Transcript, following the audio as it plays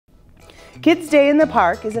Kids Day in the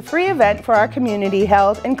Park is a free event for our community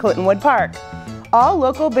held in Clintonwood Park. All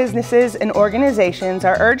local businesses and organizations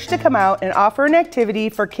are urged to come out and offer an activity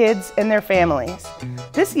for kids and their families.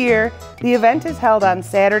 This year, the event is held on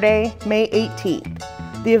Saturday, May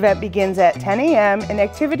 18th. The event begins at 10 a.m. and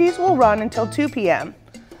activities will run until 2 p.m.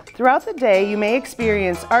 Throughout the day, you may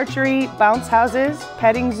experience archery, bounce houses,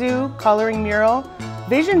 petting zoo, coloring mural,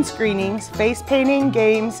 vision screenings, face painting,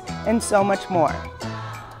 games, and so much more.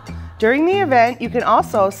 During the event, you can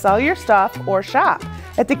also sell your stuff or shop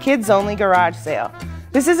at the Kids Only garage sale.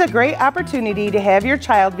 This is a great opportunity to have your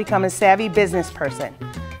child become a savvy business person.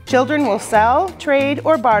 Children will sell, trade,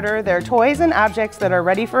 or barter their toys and objects that are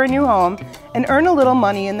ready for a new home and earn a little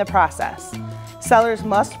money in the process. Sellers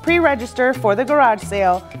must pre-register for the garage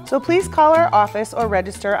sale, so please call our office or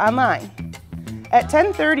register online. At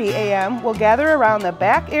 10:30 a.m., we'll gather around the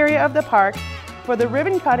back area of the park for the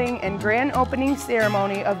ribbon cutting and grand opening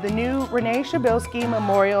ceremony of the new Renee Shabilsky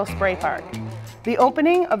Memorial Spray Park. The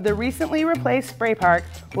opening of the recently replaced spray park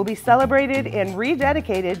will be celebrated and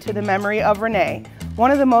rededicated to the memory of Renee, one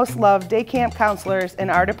of the most loved day camp counselors in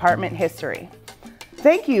our department history.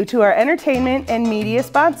 Thank you to our entertainment and media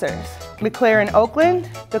sponsors: McLaren Oakland,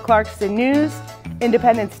 the Clarkston News,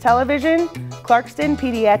 Independence Television, Clarkston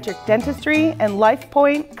Pediatric Dentistry, and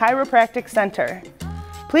LifePoint Chiropractic Center.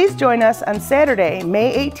 Please join us on Saturday,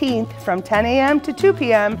 May 18th from 10 a.m. to 2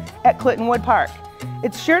 p.m. at Clintonwood Park.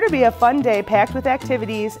 It's sure to be a fun day packed with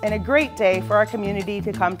activities and a great day for our community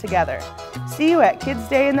to come together. See you at Kids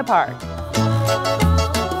Day in the Park.